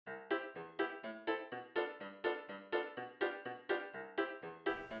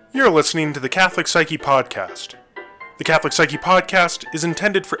You're listening to the Catholic Psyche Podcast. The Catholic Psyche Podcast is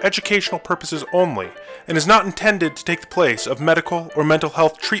intended for educational purposes only and is not intended to take the place of medical or mental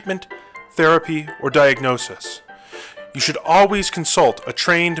health treatment, therapy, or diagnosis. You should always consult a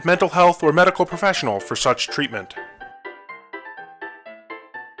trained mental health or medical professional for such treatment.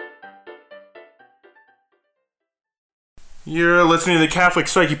 You're listening to the Catholic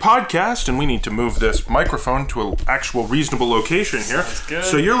Psyche Podcast, and we need to move this microphone to an actual reasonable location here. That's good.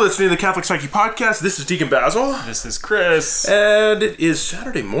 So you're listening to the Catholic Psyche Podcast. This is Deacon Basil. This is Chris. And it is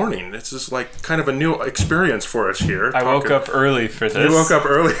Saturday morning. This is like kind of a new experience for us here. I woke up early for this. You woke up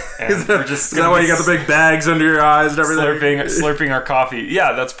early? Is that why you got the big bags under your eyes and everything? Slurping our coffee.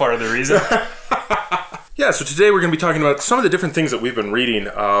 Yeah, that's part of the reason. Yeah, so today we're going to be talking about some of the different things that we've been reading.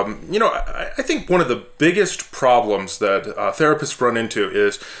 I think one of the biggest problems that therapists run into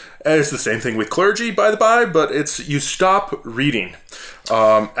is the same thing with clergy, by the by, but it's you stop reading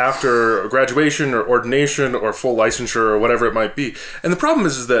after graduation or ordination or full licensure or whatever it might be. And the problem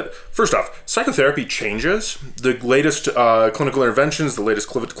is that, first off, psychotherapy changes. The latest clinical interventions, the latest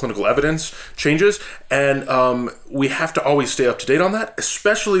clinical evidence changes, and we have to always stay up to date on that,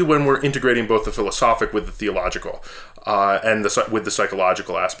 especially when we're integrating both the philosophic with the theological and with the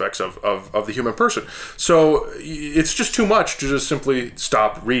psychological aspects of the human person. So it's just too much to just simply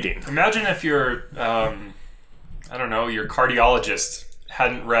stop reading. Imagine if your cardiologist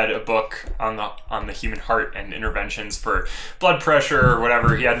hadn't read a book on the human heart and interventions for blood pressure or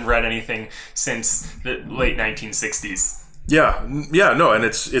whatever. He hadn't read anything since the late 1960s. Yeah, no, and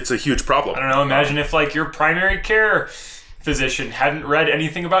it's a huge problem. I don't know, imagine if like your primary care physician hadn't read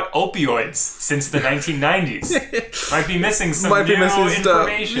anything about opioids since the 1990s. Might be missing some new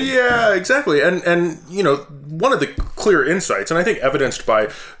information. Yeah, exactly. And one of the clear insights, and I think evidenced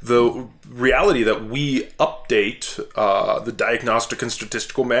by the reality that we update the Diagnostic and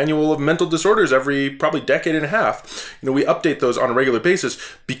Statistical Manual of Mental Disorders every probably decade and a half. We update those on a regular basis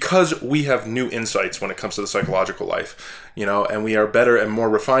because we have new insights when it comes to the psychological life. And we are better and more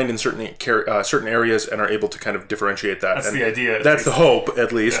refined in certain areas and are able to kind of differentiate that. That's the idea. That's the hope,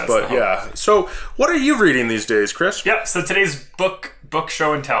 at least. Yeah. So, what are you reading these days, Chris? Yeah. So today's book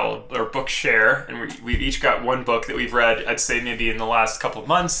show and tell, or book share, and we've each got one book that we've read. I'd say maybe in the last couple of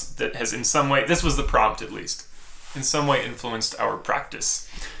months that has in some way. This was the prompt, at least, in some way influenced our practice.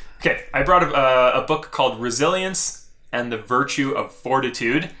 Okay. I brought a book called Resilience and the Virtue of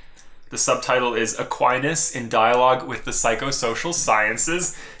Fortitude. The subtitle is Aquinas in Dialogue with the Psychosocial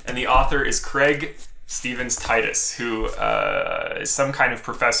Sciences, and the author is Craig Stevens Titus, who is some kind of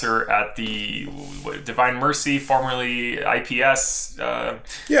professor at the Divine Mercy, formerly IPS.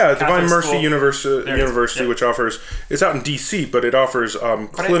 Divine Mercy University, which offers, it's out in D.C., but it offers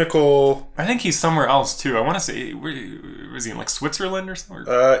clinical... I think he's somewhere else, too. I want to say, was he in like Switzerland or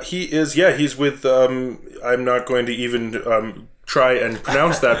somewhere? He's with, I'm not going to even... try and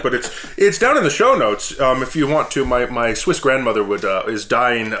pronounce that, but it's down in the show notes. If you want to, my Swiss grandmother is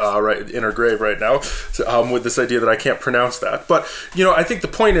dying right in her grave right now with this idea that I can't pronounce that. But I think the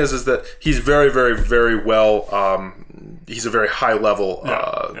point is that he's very, very, very well. He's a very high level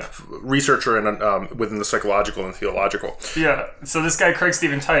researcher and within the psychological and theological. Yeah. So this guy Craig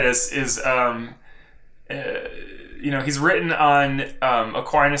Stevens Titus is. He's written on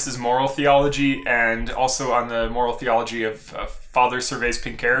Aquinas' moral theology and also on the moral theology of Father Servais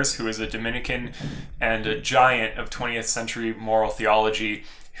Pinckaers, who is a Dominican and a giant of 20th century moral theology,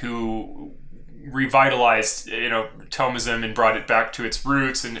 who revitalized Thomism and brought it back to its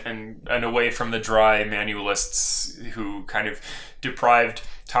roots and away from the dry manualists who kind of deprived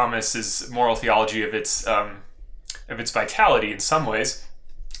Thomas's moral theology of its vitality in some ways.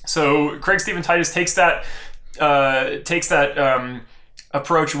 So Craig Stevens Titus takes that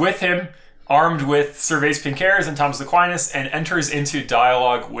approach with him, armed with Servais Pinckaers and Thomas Aquinas, and enters into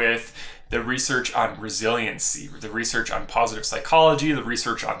dialogue with the research on resiliency, the research on positive psychology, the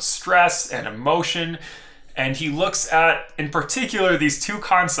research on stress and emotion. And he looks at, in particular, these two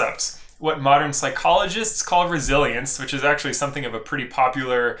concepts, what modern psychologists call resilience, which is actually something of a pretty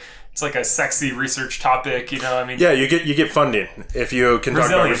popular... It's like a sexy research topic, Yeah, you get funding if you can talk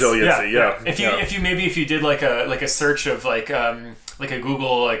about resiliency. Yeah. If you did like a search of like a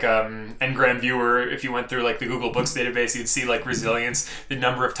Google Ngram viewer, if you went through like the Google Books database, you'd see like resilience. The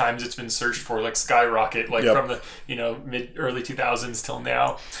number of times it's been searched for like skyrocket, from the early 2000s till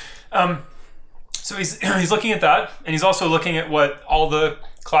now. So he's looking at that, and he's also looking at what all the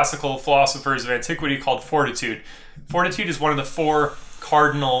classical philosophers of antiquity called fortitude. Fortitude is one of the four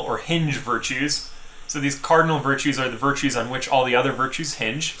cardinal or hinge virtues. So these cardinal virtues are the virtues on which all the other virtues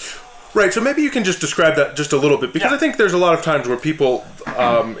hinge. Right, so maybe you can just describe that just a little bit, because I think there's a lot of times where people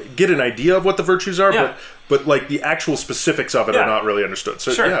get an idea of what the virtues are, but like the actual specifics of it are not really understood.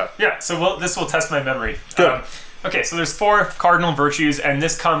 So, yeah. So this will test my memory. Good. Okay, so there's 4 cardinal virtues, and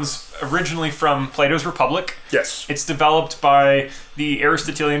this comes originally from Plato's Republic. Yes. It's developed by the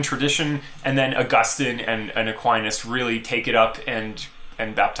Aristotelian tradition, and then Augustine and Aquinas really take it up and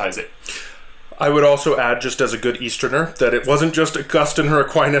baptize it. I would also add, just as a good Easterner, that it wasn't just Augustine or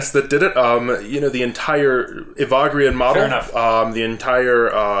Aquinas that did it. The entire Evagrian model, the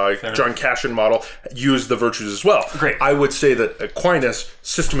entire John Cassian model used the virtues as well. Great. I would say that Aquinas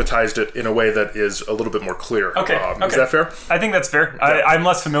systematized it in a way that is a little bit more clear. Okay. Is that fair? I think that's fair. Yeah. I'm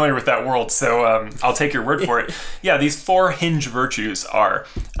less familiar with that world, so I'll take your word for it. Yeah, these 4 hinge virtues are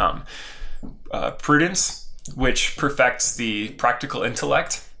prudence, which perfects the practical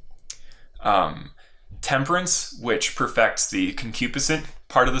intellect. Temperance, which perfects the concupiscent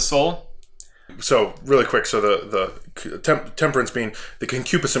part of the soul. So really quick, so the temperance being the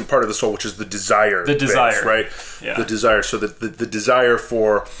concupiscent part of the soul, which is the desire. The desire, base, right? Yeah. The desire. So the desire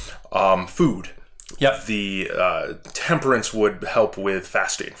for food. Yep. The temperance would help with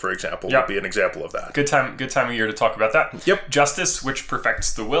fasting, for example. Would be an example of that. Good time of year to talk about that. Yep. Justice, which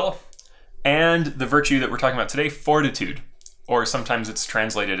perfects the will, and the virtue that we're talking about today, fortitude. Or sometimes it's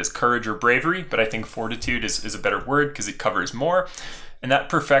translated as courage or bravery, but I think fortitude is a better word because it covers more. And that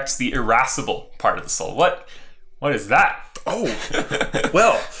perfects the irascible part of the soul. What is that? Oh,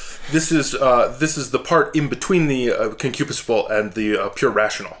 well, this is the part in between the concupiscible and the pure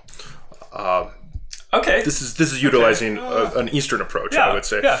rational. Okay. This is utilizing an Eastern approach, I would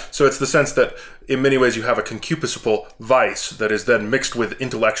say. Yeah. So it's the sense that in many ways you have a concupiscible vice that is then mixed with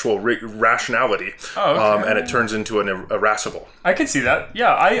intellectual rationality, and it turns into an irascible. I can see that.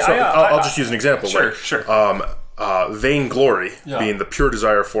 Yeah. I'll just use an example. Sure. Vainglory being the pure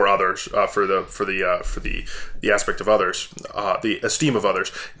desire for others, for the aspect of others, the esteem of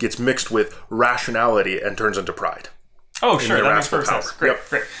others, gets mixed with rationality and turns into pride. Oh, sure, that makes perfect sense. Great.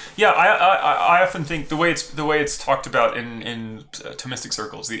 Yeah, I often think the way it's talked about in Thomistic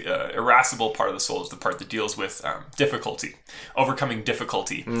circles, the irascible part of the soul is the part that deals with difficulty, overcoming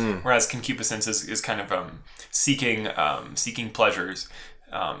difficulty, whereas concupiscence is kind of seeking pleasures.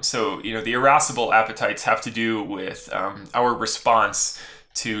 So the irascible appetites have to do with our response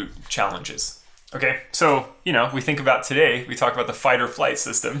to challenges. Okay, so we think about today. We talk about the fight or flight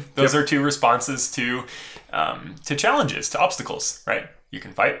system. Those are 2 responses to challenges, to obstacles. Right? You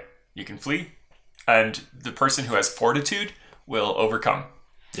can fight, you can flee, and the person who has fortitude will overcome.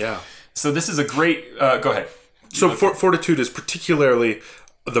 Yeah. So this is a great. Go ahead. So fortitude is particularly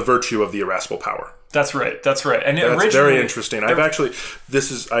the virtue of the irascible power. That's right. And that's very interesting.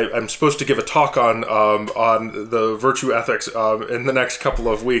 I'm supposed to give a talk on the virtue ethics in the next couple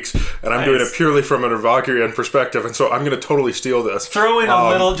of weeks, and I'm doing it purely from an Evagrian perspective, and so I'm going to totally steal this. Throw in a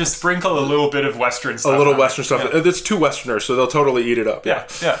little, just sprinkle a little bit of Western stuff. A little Western stuff. Yeah. It's 2 Westerners, so they'll totally eat it up. Yeah.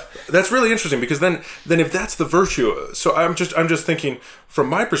 That's really interesting because then if that's the virtue, so I'm just thinking from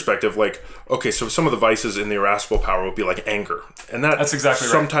my perspective, like, okay, so some of the vices in the irascible power would be like anger, and that's exactly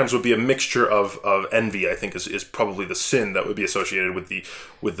sometimes would be a mixture of envy. I think is probably the sin that would be associated with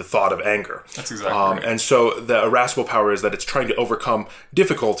the thought of anger. That's exactly right. And so the irascible power is that it's trying to overcome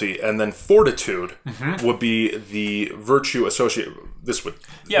difficulty, and then fortitude would be the virtue associated.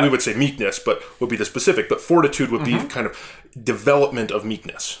 We would say meekness, but would be the specific. But fortitude would be kind of development of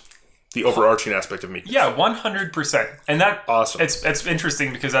meekness. The overarching aspect of meekness. Yeah, 100%. And that awesome. It's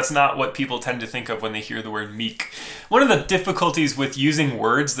interesting because that's not what people tend to think of when they hear the word meek. One of the difficulties with using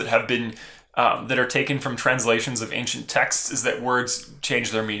words that have been that are taken from translations of ancient texts is that words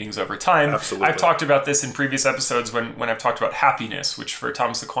change their meanings over time. Absolutely. I've talked about this in previous episodes when I've talked about happiness, which for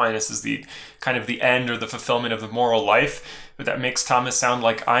Thomas Aquinas is the kind of the end or the fulfillment of the moral life. But that makes Thomas sound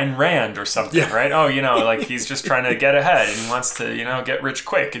like Ayn Rand or something, right? Oh, like he's just trying to get ahead and he wants to, get rich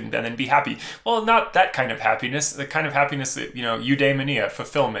quick and then be happy. Well, not that kind of happiness. The kind of happiness that, eudaimonia,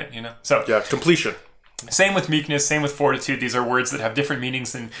 fulfillment, So yeah, completion. Same with meekness, same with fortitude. These are words that have different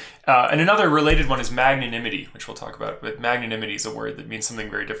meanings than... and another related one is magnanimity, which we'll talk about. But magnanimity is a word that means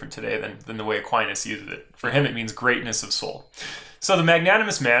something very different today than the way Aquinas uses it. For him, it means greatness of soul. So the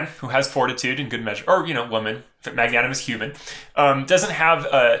magnanimous man who has fortitude in good measure, or, woman, magnanimous human,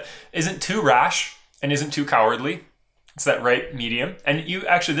 isn't too rash and isn't too cowardly. It's that right medium. And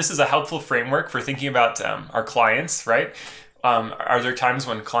this is a helpful framework for thinking about our clients, right? Are there times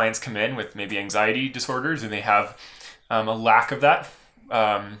when clients come in with maybe anxiety disorders and they have a lack of that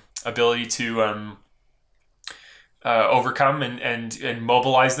ability to overcome and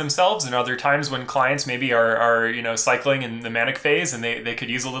mobilize themselves, and other times when clients maybe are cycling in the manic phase and they could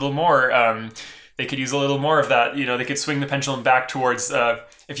use a little more. They could use a little more of that. They could swing the pendulum back towards,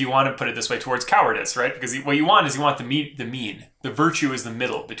 if you want to put it this way, towards cowardice, right? Because what you want is the mean. The virtue is the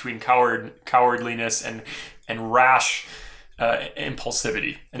middle between cowardliness and rash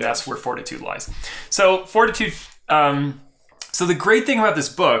impulsivity, and that's where fortitude lies. So fortitude. So the great thing about this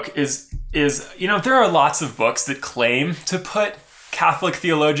book is there are lots of books that claim to put Catholic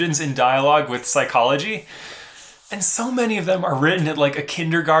theologians in dialogue with psychology. And so many of them are written at like a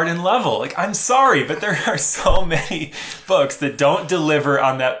kindergarten level. Like, I'm sorry, but there are so many books that don't deliver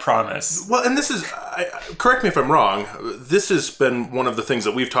on that promise. Well, and this is, correct me if I'm wrong, this has been one of the things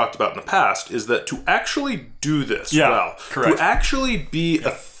that we've talked about in the past, is that to actually do this well, correct. To actually be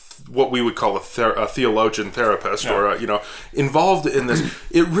what we would call a theologian therapist or, involved in this,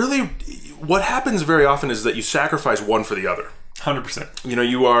 it really, what happens very often is that you sacrifice one for the other. 100%.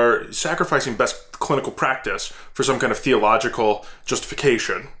 You are sacrificing best clinical practice for some kind of theological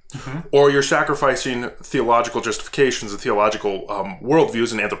justification, or you're sacrificing theological justifications and theological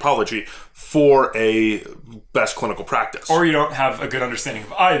worldviews and anthropology for a best clinical practice. Or you don't have a good understanding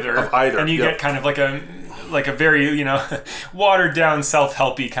of either. And you get kind of like a very, watered down,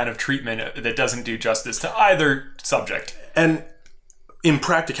 self-helpy kind of treatment that doesn't do justice to either subject. And in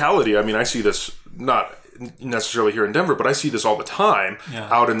practicality, I mean, I see this not necessarily here in Denver, but I see this all the time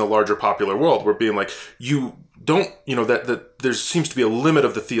out in the larger popular world, where being like, you don't, that there seems to be a limit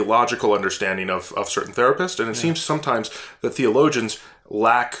of the theological understanding of certain therapists, and it seems sometimes that theologians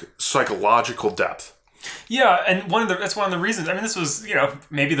lack psychological depth. Yeah, and that's one of the reasons. I mean, this was,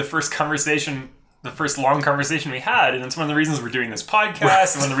 maybe the first long conversation we had, and it's one of the reasons we're doing this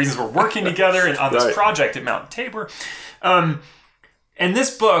podcast, and one of the reasons we're working together and on this project at Mountain Tabor. And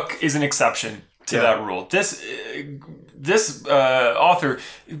this book is an exception to that rule. This author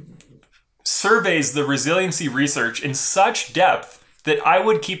surveys the resiliency research in such depth that I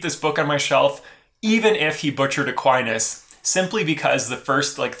would keep this book on my shelf even if he butchered Aquinas, simply because the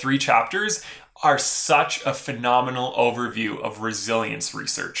first 3 chapters are such a phenomenal overview of resilience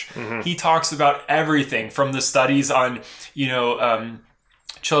research. He talks about everything from the studies on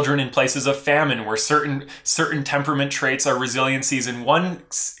children in places of famine, where certain temperament traits are resiliencies in one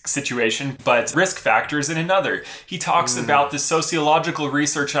situation, but risk factors in another. He talks about the sociological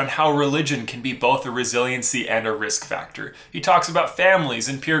research on how religion can be both a resiliency and a risk factor. He talks about families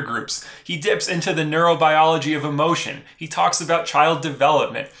and peer groups. He dips into the neurobiology of emotion. He talks about child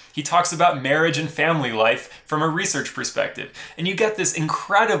development. He talks about marriage and family life from a research perspective. And you get this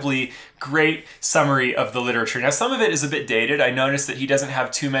incredibly great summary of the literature. Now, some of it is a bit dated. I noticed that he doesn't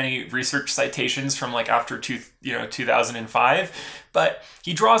have too many research citations from after 2005, but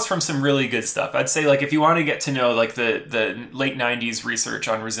he draws from some really good stuff. I'd say if you want to get to know the late 90s research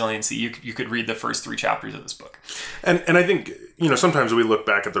on resiliency, you could read the first 3 chapters of this book. And I think, sometimes we look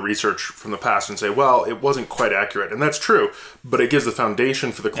back at the research from the past and say, well, it wasn't quite accurate. And that's true, but it gives the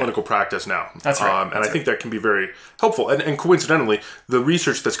foundation for the clinical practice now. That's right. I think that can be very helpful. And coincidentally, the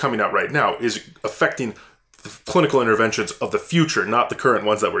research that's coming out right now is affecting the clinical interventions of the future, not the current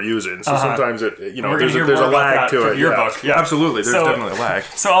ones that we're using. So sometimes there's a lag to it. Your book. Yeah, absolutely. There's definitely a lag.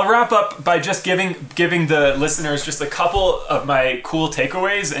 So I'll wrap up by just giving the listeners just a couple of my cool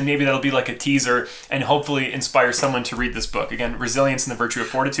takeaways, and maybe that'll be like a teaser and hopefully inspire someone to read this book. Again, Resilience and the Virtue of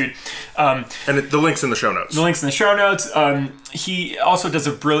Fortitude. And the link's in the show notes. He also does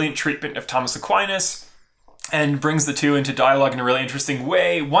a brilliant treatment of Thomas Aquinas and brings the two into dialogue in a really interesting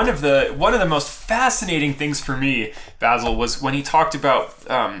way. One of the most fascinating things for me, Basil, was when he talked about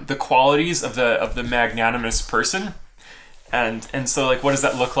the qualities of the magnanimous person, and so what does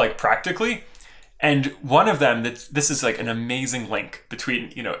that look like practically? And one of them, this is an amazing link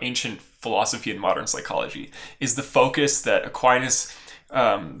between ancient philosophy and modern psychology, is the focus that Aquinas,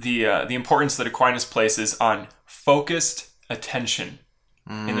 the importance that Aquinas places on focused attention.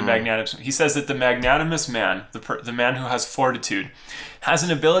 In the magnanimous, he says that the magnanimous man, the man who has fortitude, has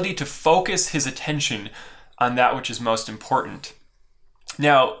an ability to focus his attention on that which is most important.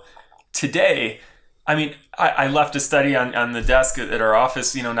 Now, today, I left a study on the desk at our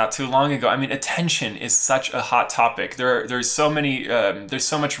office, not too long ago. Attention is such a hot topic. There's so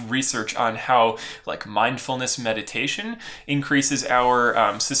much research on how mindfulness meditation increases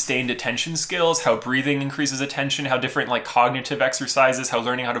our sustained attention skills, how breathing increases attention, how different cognitive exercises, how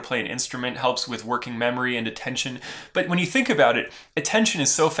learning how to play an instrument helps with working memory and attention. But when you think about it, attention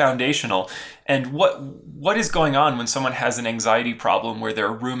is so foundational. And what is going on when someone has an anxiety problem where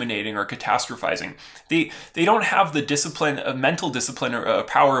they're ruminating or catastrophizing? they don't have the discipline, a mental discipline or a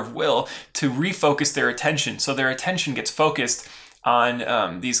power of will to refocus their attention. So their attention gets focused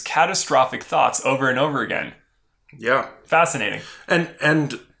on these catastrophic thoughts over and over again. Yeah. Fascinating.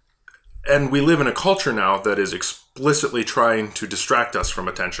 And we live in a culture now that is explicitly trying to distract us from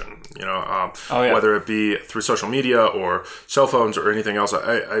attention. Whether it be through social media or cell phones or anything else.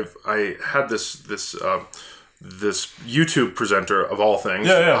 I had this YouTube presenter of all things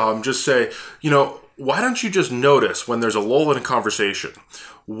just say, why don't you just notice when there's a lull in a conversation?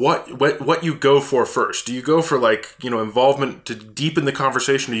 What you go for first? Do you go for involvement to deepen the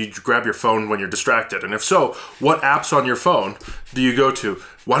conversation, or do you grab your phone when you're distracted? And if so, what apps on your phone do you go to?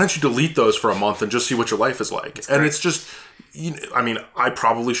 Why don't you delete those for a month and just see what your life is like? And it's just, I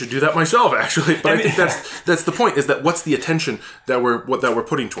probably should do that myself, actually. But I think that's the point, is that what's the attention that we're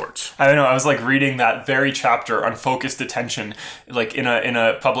putting towards? I don't know. I was reading that very chapter on focused attention, in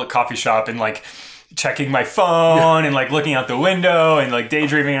a public coffee shop, and checking my phone and looking out the window and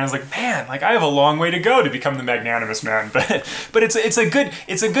daydreaming, and I was man, I have a long way to go to become the magnanimous man. But it's a good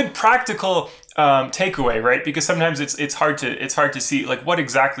practical takeaway, right? Because sometimes it's hard to see what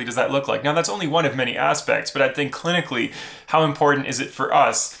exactly does that look like. Now that's only one of many aspects, but I think clinically, how important is it for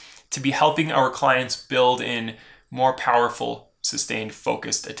us to be helping our clients build in more powerful, sustained,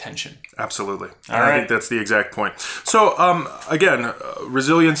 focused attention? Absolutely. I think that's the exact point. So, again,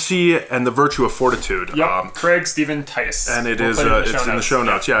 resiliency and the virtue of fortitude. Yep. Craig Stephen Titus. And it's in the show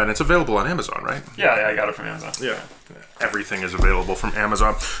notes. Yeah, and it's available on Amazon, right? Yeah, I got it from Amazon. Yeah. Everything is available from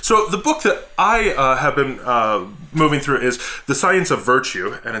Amazon. So the book that I have been moving through is The Science of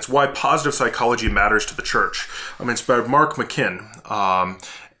Virtue, and it's Why Positive Psychology Matters to the Church. It's by Mark McKinn.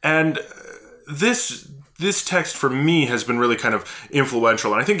 And this text for me has been really kind of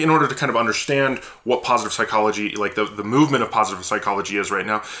influential. And I think in order to kind of understand what positive psychology, the movement of positive psychology is right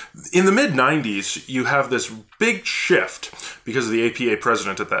now, in the mid-90s, you have this big shift because of the APA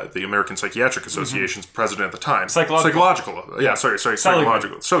president at the American Psychiatric Association's president at the time. Psychological. Yeah, sorry,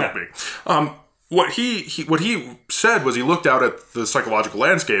 psychological. What he said was he looked out at the psychological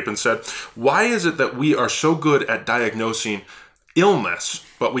landscape and said, why is it that we are so good at diagnosing illness,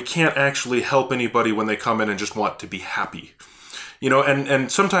 but we can't actually help anybody when they come in and just want to be happy? And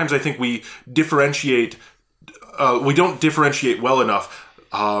sometimes I think we don't differentiate well enough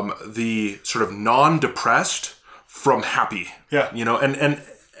the sort of non-depressed from happy. Yeah.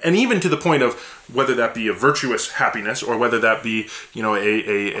 And even to the point of whether that be a virtuous happiness or whether that be,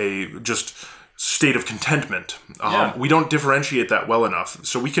 a just state of contentment. We don't differentiate that well enough.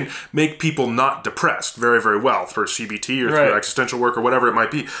 So we can make people not depressed very, very well through CBT or through existential work or whatever it might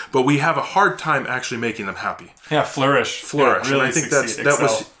be. But we have a hard time actually making them happy. Yeah, flourish. Yeah, really, and I think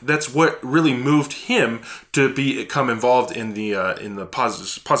that's what really moved him to become involved in the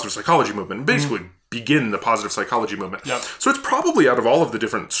positive psychology movement, and basically begin the positive psychology movement. Yep. So it's probably, out of all of the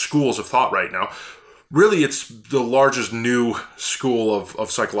different schools of thought right now, really, it's the largest new school of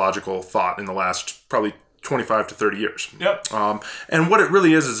psychological thought in the last probably 25 to 30 years. Yep. And what it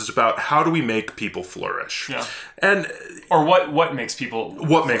really is it's about how do we make people flourish? Yeah. Or what makes people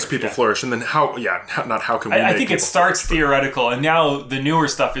flourish, and then not how can we I think it starts theoretical, and now the newer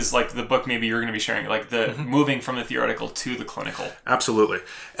stuff is the book maybe you're going to be sharing, the moving from the theoretical to the clinical. Absolutely.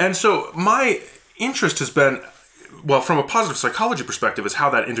 And so my interest has been, well, from a positive psychology perspective, is how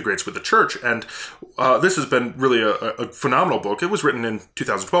that integrates with the church. And this has been really a phenomenal book. It was written in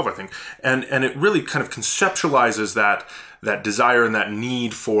 2012, I think. And it really kind of conceptualizes that desire and that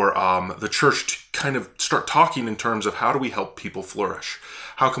need for the church to kind of start talking in terms of how do we help people flourish?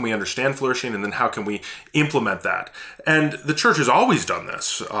 How can we understand flourishing, and then how can we implement that? And the church has always done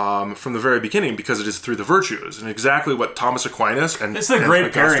this from the very beginning, because it is through the virtues, and exactly what Thomas Aquinas and it's a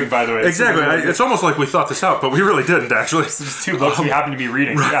great pairing, by the way. Exactly, it's almost like we thought this out, but we really didn't actually. It's just two books we happen to be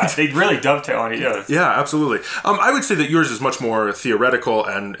reading. Right. Yeah, they really dovetail on each other. Yeah, absolutely. I would say that yours is much more theoretical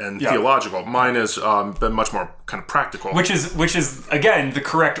and theological. Mine has been much more kind of practical, which is again the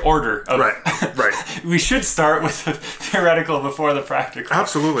correct order. Of, right. We should start with the theoretical before the practical.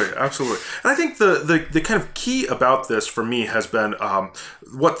 Absolutely. And I think the kind of key about this for me has been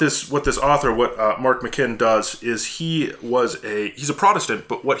what this author, Mark McKinn does, is he's a Protestant,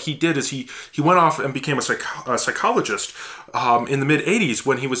 but what he did is he went off and became a psychologist in the mid 80s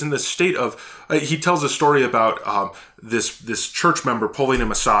when he was in this state of he tells a story about this church member pulling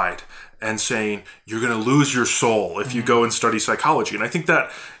him aside and saying, you're going to lose your soul if you go and study psychology. And I think that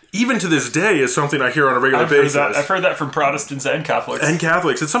even to this day, is something I hear on a regular basis. I've heard that from Protestants and Catholics. And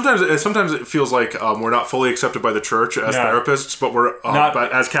Catholics. And sometimes it feels like we're not fully accepted by the church as therapists, but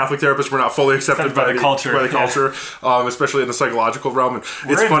but as Catholic therapists, we're not fully accepted by the culture. Especially in the psychological realm. And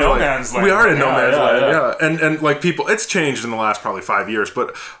it's funny, no man's land. We are in no man's land. And like people, it's changed in the last probably 5 years.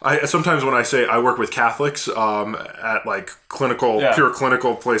 But sometimes when I say I work with Catholics at like pure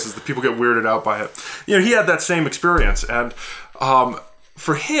clinical places, the people get weirded out by it. He had that same experience, and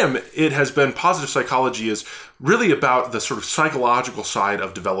for him, it has been positive psychology is really about the sort of psychological side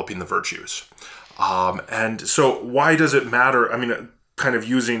of developing the virtues. And so why does it matter? I mean, kind of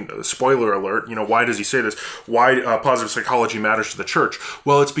using spoiler alert, why does he say this? Why positive psychology matters to the church?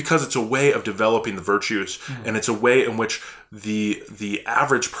 Well, it's because it's a way of developing the virtues, and it's a way in which the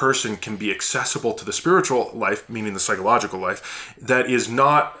average person can be accessible to the spiritual life, meaning the psychological life, that is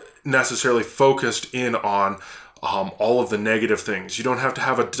not necessarily focused in on all of the negative things. You don't have to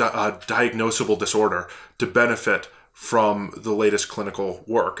have a diagnosable disorder to benefit from the latest clinical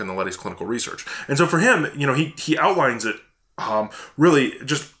work and the latest clinical research. And so for him, he outlines it really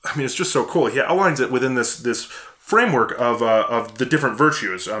just, it's just so cool. He outlines it within this framework of the different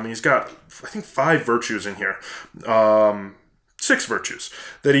virtues. He's got, I think, 5 virtues in here. 6 virtues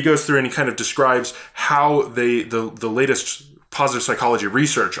that he goes through, and he kind of describes how the latest positive psychology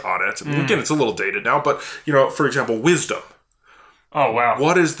research on it. Again, it's a little dated now, but, for example, wisdom. Oh, wow.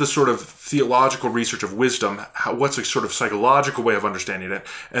 What is the sort of theological research of wisdom? What's a sort of psychological way of understanding it?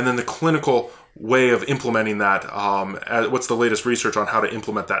 And then the clinical way of implementing that. What's the latest research on how to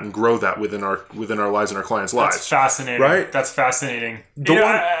implement that and grow that within our lives and our clients' lives? That's fascinating. Right? That's fascinating.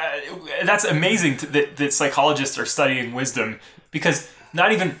 That's amazing that psychologists are studying wisdom, because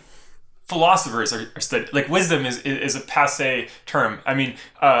not even philosophers are studying. Like, wisdom is a passé term. I mean,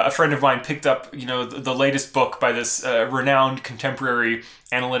 a friend of mine picked up, the latest book by this renowned contemporary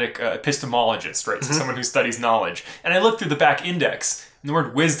analytic epistemologist, right? So someone who studies knowledge. And I looked through the back index, and the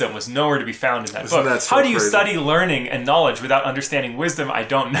word wisdom was nowhere to be found in that book. How do you study learning and knowledge without understanding wisdom? I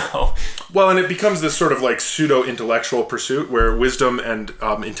don't know. Well, and it becomes this sort of like pseudo-intellectual pursuit where wisdom and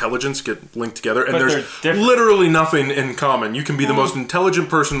intelligence get linked together, and there's literally nothing in common. You can be the most intelligent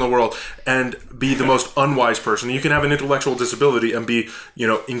person in the world and be the most unwise person. You can have an intellectual disability and be,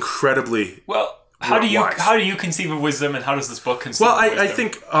 incredibly How do you conceive of wisdom, and how does this book conceive of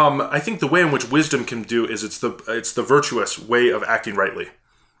wisdom? I think the way in which wisdom can do is it's the virtuous way of acting rightly.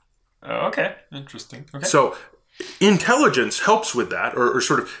 Oh, okay, interesting. Okay. So intelligence helps with that, or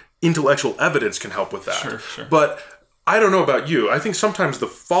sort of intellectual evidence can help with that. Sure. But I don't know about you. I think sometimes the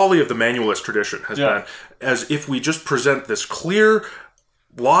folly of the manualist tradition has been as if we just present this clear,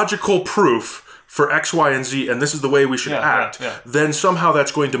 logical proof for X, Y, and Z, and this is the way we should act, then somehow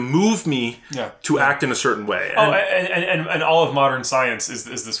that's going to move me to act in a certain way. And all of modern science is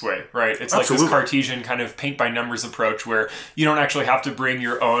this way, right? It's like this Cartesian kind of paint-by-numbers approach where you don't actually have to bring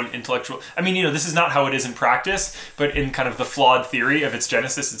your own intellectual... I mean, this is not how it is in practice, but in kind of the flawed theory of its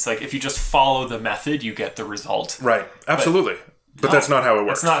genesis, it's like if you just follow the method, you get the result. Right, absolutely. But that's not how it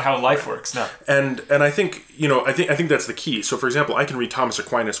works. That's not how life works, no. And I think, I think that's the key. So, for example, I can read Thomas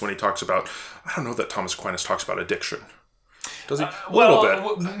Aquinas when he talks about, I don't know that Thomas Aquinas talks about addiction. Does he? A little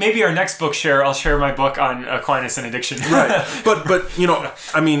bit. Maybe our next book share, I'll share my book on Aquinas and addiction. Right. But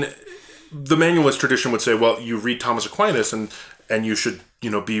I mean, the manualist tradition would say, well, you read Thomas Aquinas and you should,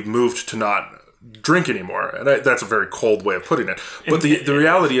 be moved to not drink anymore. And that's a very cold way of putting it. But the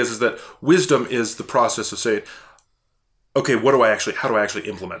reality is that wisdom is the process of saying, okay, how do I actually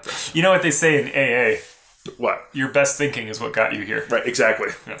implement this? You know what they say in AA? What? Your best thinking is what got you here. Right, exactly.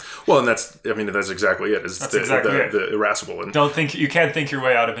 Yeah. Well, and that's exactly it. That's exactly it. The irascible. And you can't think your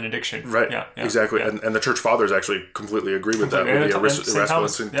way out of an addiction. Right, exactly. Yeah. And the church fathers actually completely agree with that. With the irascible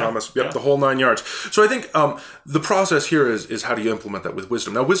and St. Thomas. The whole 9 yards. So I think the process here is how do you implement that with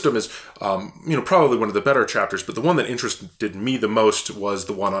wisdom? Now, wisdom is, probably one of the better chapters, but the one that interested me the most was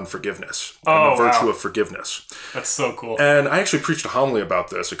the one on forgiveness. And the virtue of forgiveness. That's so cool. And I actually preached a homily about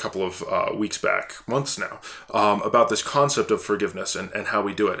this a couple of months now, about this concept of forgiveness and how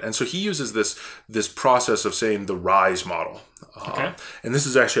we do it. And so he uses this process of saying the RISE model. And this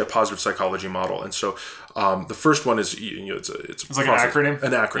is actually a positive psychology model. And so the first one is, it's like an acronym?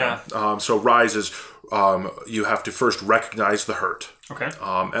 An acronym. Yeah. So RISE is you have to first recognize the hurt. Okay.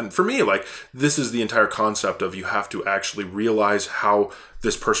 And for me, this is the entire concept of you have to actually realize how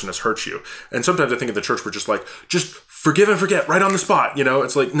this person has hurt you. And sometimes I think in the church we're just forgive and forget right on the spot.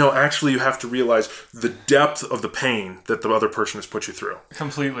 It's like, no, actually you have to realize the depth of the pain that the other person has put you through.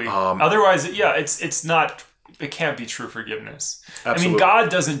 Completely. Otherwise, it's not, it can't be true forgiveness. Absolutely. I mean, God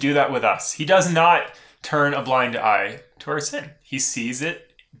doesn't do that with us. He does not turn a blind eye to our sin. He sees it,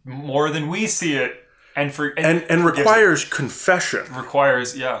 more than we see it. And requires confession.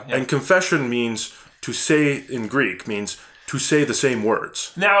 Requires, yeah. And confession means to say, in Greek, means to say the same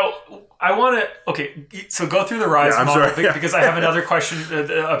words. Now, I want to, so go through the RISE model because I have another question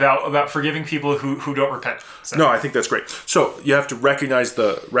about forgiving people who don't repent. So. No, I think that's great. So you have to recognize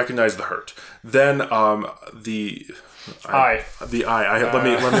the hurt. Then the I. Let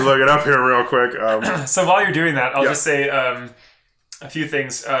me look it up here real quick. So while you're doing that, I'll just say a few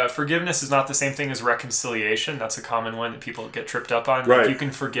things. Forgiveness is not the same thing as reconciliation. That's a common one that people get tripped up on. Right. Like you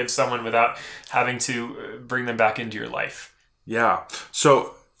can forgive someone without having to bring them back into your life. Yeah.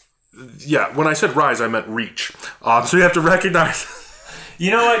 So, when I said rise, I meant reach. So you have to recognize. You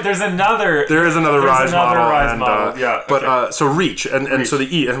know what? There is another RISE model. Yeah. But so reach and so the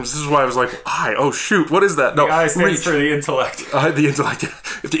E, and this is why I was like, oh shoot, what is that? No, the I stands reach for the intellect. The intellect. You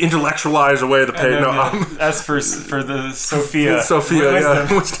have to intellectualize away the pain. S for the Sophia. Sophia.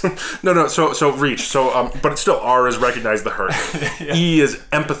 Wisdom. No. So reach. So but it's still R is recognize the hurt. Yeah. E is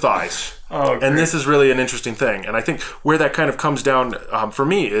empathize. Oh, and this is really an interesting thing. And I think where that kind of comes down for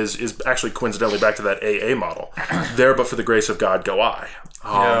me is actually coincidentally back to that AA model. There, but for the grace of God, go I.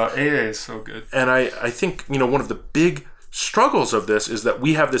 AA is so good. And I think, one of the big struggles of this is that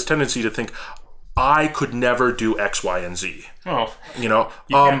we have this tendency to think, I could never do X, Y, and Z. Oh.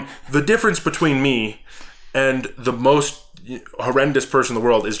 The difference between me and the most horrendous person in the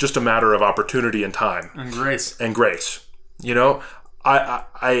world is just a matter of opportunity and time. And grace.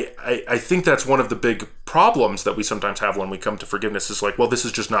 I think that's one of the big problems that we sometimes have when we come to forgiveness is like, well, this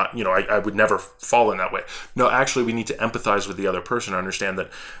is just not, I would never fall in that way. No, actually, we need to empathize with the other person and understand that,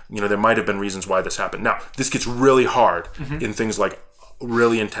 there might have been reasons why this happened. Now, this gets really hard in things like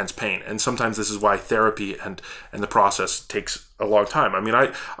really intense pain. And sometimes this is why therapy and the process takes a long time. I mean,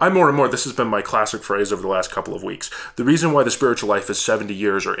 I more and more, this has been my classic phrase over the last couple of weeks. The reason why the spiritual life is 70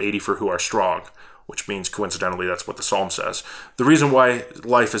 years or 80 for who are strong, which means coincidentally that's what the Psalm says. The reason why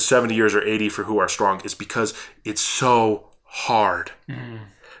life is 70 years or 80 for who are strong is because it's so hard.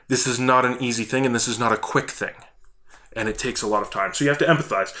 This is not an easy thing, and this is not a quick thing. And it takes a lot of time. So you have to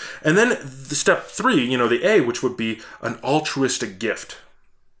empathize. And then the step 3, the A, which would be an altruistic gift.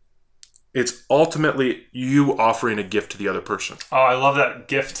 It's ultimately you offering a gift to the other person. Oh, I love that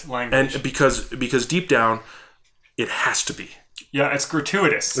gift language. And because deep down, it has to be. Yeah, it's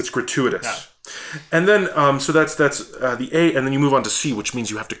gratuitous. It's gratuitous. Yeah. And then, so that's the A, and then you move on to C, which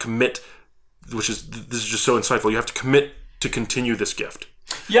means you have to commit, this is just so insightful. You have to commit to continue this gift.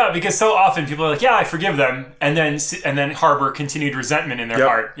 Yeah, because so often people are like, yeah, I forgive them, and then harbor continued resentment in their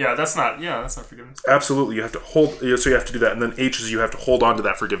heart. Yeah, that's not forgiveness. Absolutely, you have to hold. So you have to do that, and then H is you have to hold on to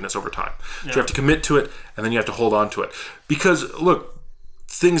that forgiveness over time. Yeah. So you have to commit to it, and then you have to hold on to it. Because look,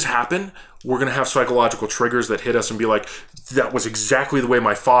 things happen. We're going to have psychological triggers that hit us and be like, that was exactly the way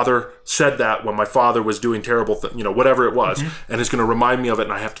my father said that when my father was doing terrible whatever it was. And it's going to remind me of it,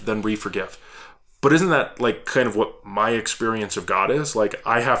 and I have to then re-forgive. But isn't that like kind of what my experience of God is? Like,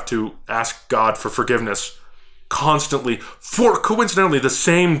 I have to ask God for forgiveness constantly for coincidentally the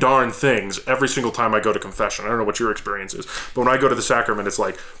same darn things every single time I go to confession. I don't know what your experience is, but when I go to the sacrament, it's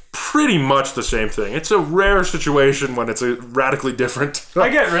like pretty much the same thing. It's a rare situation when it's a radically different. I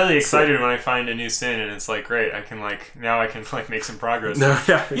get really excited when I find a new sin, and it's like, great, I can make some progress. No,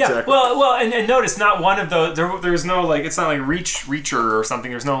 yeah, exactly. Yeah, well, and notice not one of those. There's no like, it's not like reacher or something.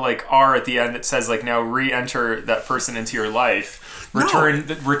 There's no like R at the end that says like, now re-enter that person into your life. Return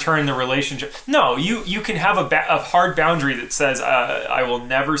the relationship. No, you can have a hard boundary that says I will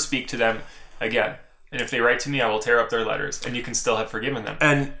never speak to them again, and if they write to me, I will tear up their letters, and you can still have forgiven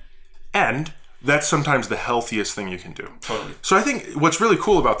them. And that's sometimes the healthiest thing you can do. Totally. So I think what's really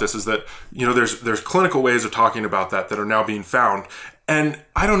cool about this is that there's clinical ways of talking about that are now being found. And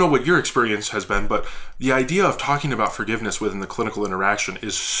I don't know what your experience has been, but the idea of talking about forgiveness within the clinical interaction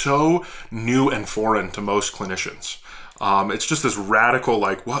is so new and foreign to most clinicians. It's just this radical,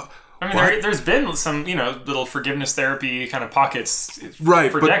 like, what? I mean, there's been some, little forgiveness therapy kind of pockets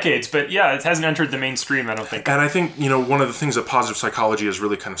for decades, but yeah, it hasn't entered the mainstream, I don't think. And I think, one of the things that positive psychology has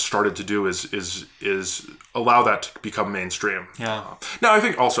really kind of started to do is allow that to become mainstream. Yeah. Now, I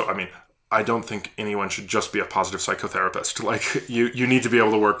think also, I don't think anyone should just be a positive psychotherapist. Like, you need to be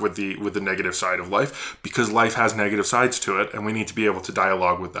able to work with the negative side of life, because life has negative sides to it, and we need to be able to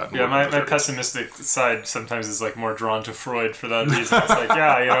dialogue with that. Yeah, my pessimistic side sometimes is like more drawn to Freud for that reason. It's like,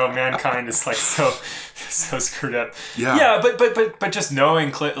 mankind is like so screwed up. Yeah, but just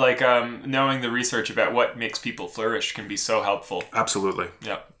knowing knowing the research about what makes people flourish can be so helpful. Absolutely.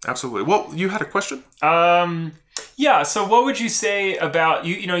 Yeah, absolutely. Well, you had a question? Yeah. So, what would you say about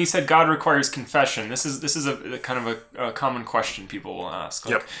you? You know, you said God requires confession. This is a kind of a common question people will ask.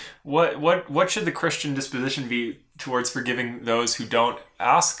 Like, Yep. What should the Christian disposition be towards forgiving those who don't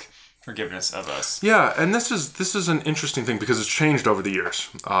ask forgiveness of us? Yeah, and this is an interesting thing because it's changed over the years,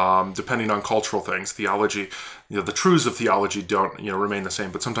 depending on cultural things, theology. The truths of theology don't remain the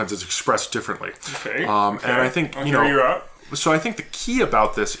same, but sometimes it's expressed differently. Okay. And I think you're up. So I think the key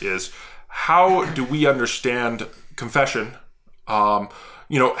about this is how do we understand confession? How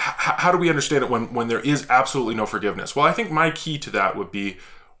do we understand it when there is absolutely no forgiveness? Well, I think my key to that would be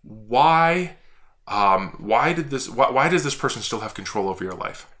why does this person still have control over your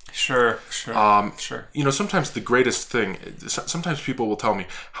life? Sure. Sometimes the greatest thing, sometimes people will tell me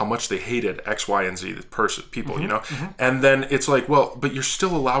how much they hated X, Y, and Z people, and then it's like, well, but you're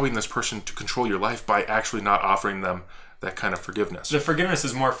still allowing this person to control your life by actually not offering them that kind of forgiveness. The forgiveness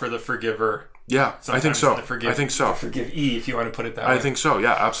is more for the forgiver. Yeah, I think so. I think so. Forgive-e, if you want to put it that way. I think so.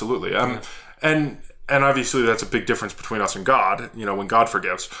 Yeah, absolutely. And obviously that's a big difference between us and God. When God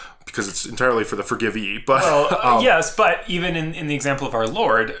forgives, because it's entirely for the forgive-e. But yes, but even in the example of our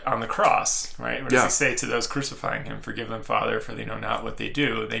Lord on the cross, right? What does he say to those crucifying him? Forgive them, Father, for they know not what they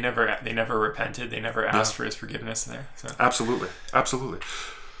do. They never repented. They never asked for his forgiveness there. So. Absolutely.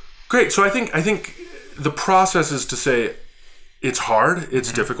 Great. So I think the process is to say it's hard,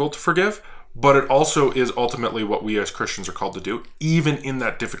 it's difficult to forgive, but it also is ultimately what we as Christians are called to do, even in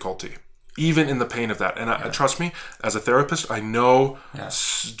that difficulty, even in the pain of that. And trust me, as a therapist, I know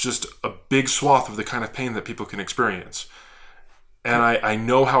just a big swath of the kind of pain that people can experience. And I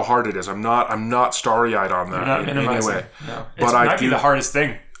know how hard it is. I'm not starry-eyed on that in any way. No. But it might be the hardest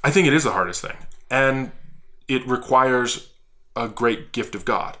thing. I think it is the hardest thing. And it requires a great gift of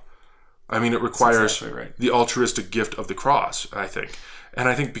God. I mean, it requires the altruistic gift of the cross, I think. And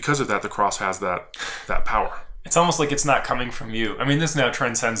I think because of that, the cross has that power. It's almost like it's not coming from you. I mean, this now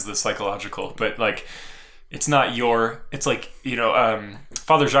transcends the psychological, but like, it's not it's like,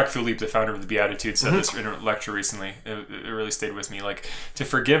 Father Jacques Philippe, the founder of the Beatitudes, said this in a lecture recently. It really stayed with me. Like, to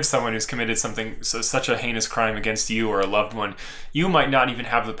forgive someone who's committed such a heinous crime against you or a loved one, you might not even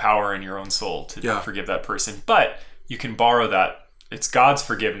have the power in your own soul to forgive that person, but you can borrow that. It's God's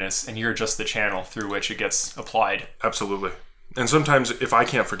forgiveness, and you're just the channel through which it gets applied. Absolutely. And sometimes if I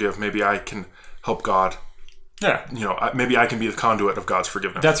can't forgive, maybe I can help God. Yeah. Maybe I can be the conduit of God's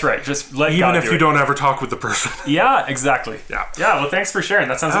forgiveness. That's right. Just let Even God if you don't ever talk with the person. Yeah, exactly. Yeah. Yeah, well, thanks for sharing.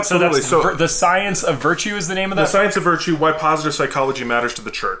 That sounds absolutely. So The Science of Virtue is the name of that? The Science of Virtue, Why Positive Psychology Matters to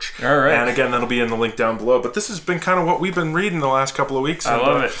the Church. All right. And again, that'll be in the link down below. But this has been kind of what we've been reading the last couple of weeks. I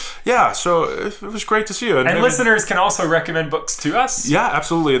love it. Yeah, so it was great to see you. And listeners can also recommend books to us. Yeah,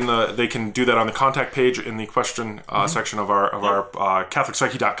 absolutely. And they can do that on the contact page in the question section of our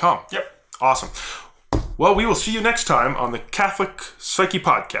CatholicPsyche.com. Yep. Awesome. Well, we will see you next time on the Catholic Psyche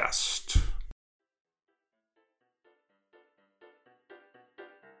Podcast.